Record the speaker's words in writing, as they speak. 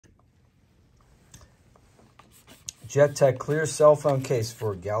JETech clear cell phone case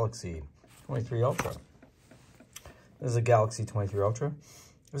for Galaxy 23 Ultra. This is a Galaxy 23 Ultra.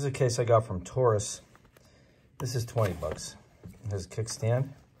 This is a case I got from Torres. This is 20 bucks. It has a kickstand,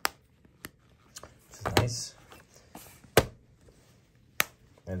 which is nice.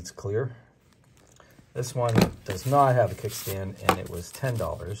 And it's clear. This one does not have a kickstand, and it was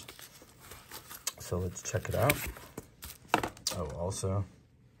 $10. So let's check it out. Oh, also,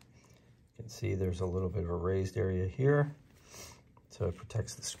 you can see there's a little bit of a raised area here. So it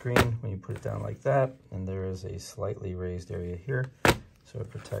protects the screen when you put it down like that. And there is a slightly raised area here. So it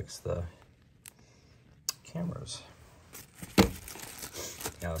protects the cameras.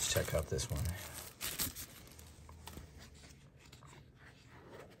 Now let's check out this one.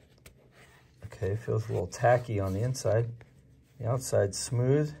 Okay, feels a little tacky on the inside. The outside's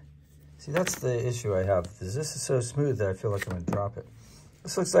smooth. See, that's the issue I have, is this is so smooth that I feel like I'm gonna drop it.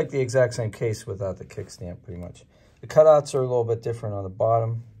 This looks like the exact same case without the kickstand, pretty much. The cutouts are a little bit different on the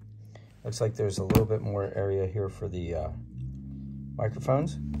bottom. Looks like there's a little bit more area here for the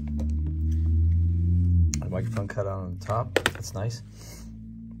microphones. A microphone cutout on the top, that's nice.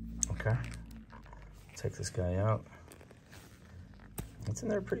 Okay, take this guy out. It's in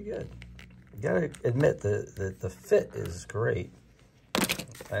there pretty good. You gotta admit that the fit is great.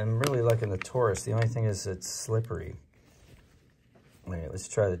 I'm really liking the Torres. The only thing is it's slippery. Wait, let's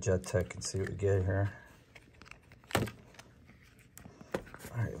try the JETech and see what we get here. All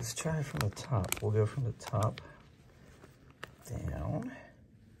right, let's try it from the top. We'll go from the top down.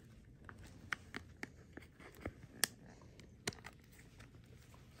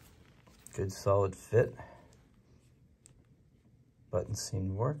 Good solid fit. Buttons seem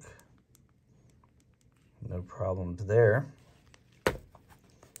to work. No problems there.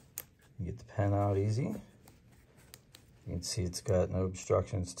 You get the pen out easy. You can see it's got no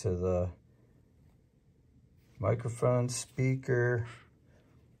obstructions to the microphone, speaker.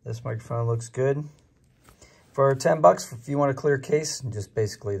 This microphone looks good. For 10 bucks, if you want a clear case, and just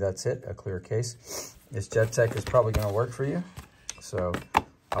basically that's it, a clear case. This JETech is probably gonna work for you. So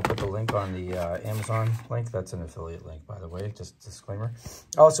I'll put the link on the Amazon link. That's an affiliate link, by the way, just disclaimer.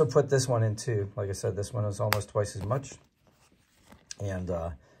 I also put this one in too. Like I said, this one is almost twice as much. And,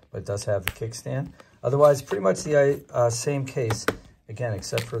 but it does have the kickstand. Otherwise, pretty much the same case, again,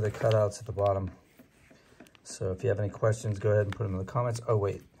 except for the cutouts at the bottom. So if you have any questions, go ahead and put them in the comments. Oh,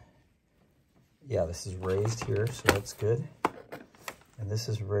 wait. Yeah, this is raised here, so that's good. And this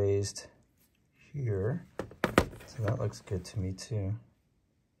is raised here. So that looks good to me too.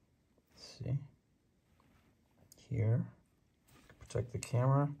 See, here to protect the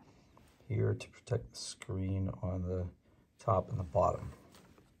camera, here to protect the screen on the top and the bottom.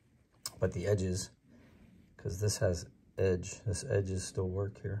 But the edges, because this has edge, this edges still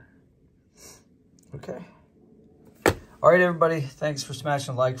work here. Okay. All right, everybody, thanks for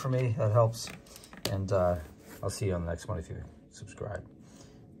smashing a like for me. That helps. And I'll see you on the next one if you subscribe.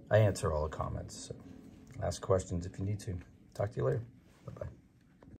 I answer all the comments, so ask questions if you need to. Talk to you later. Bye-bye.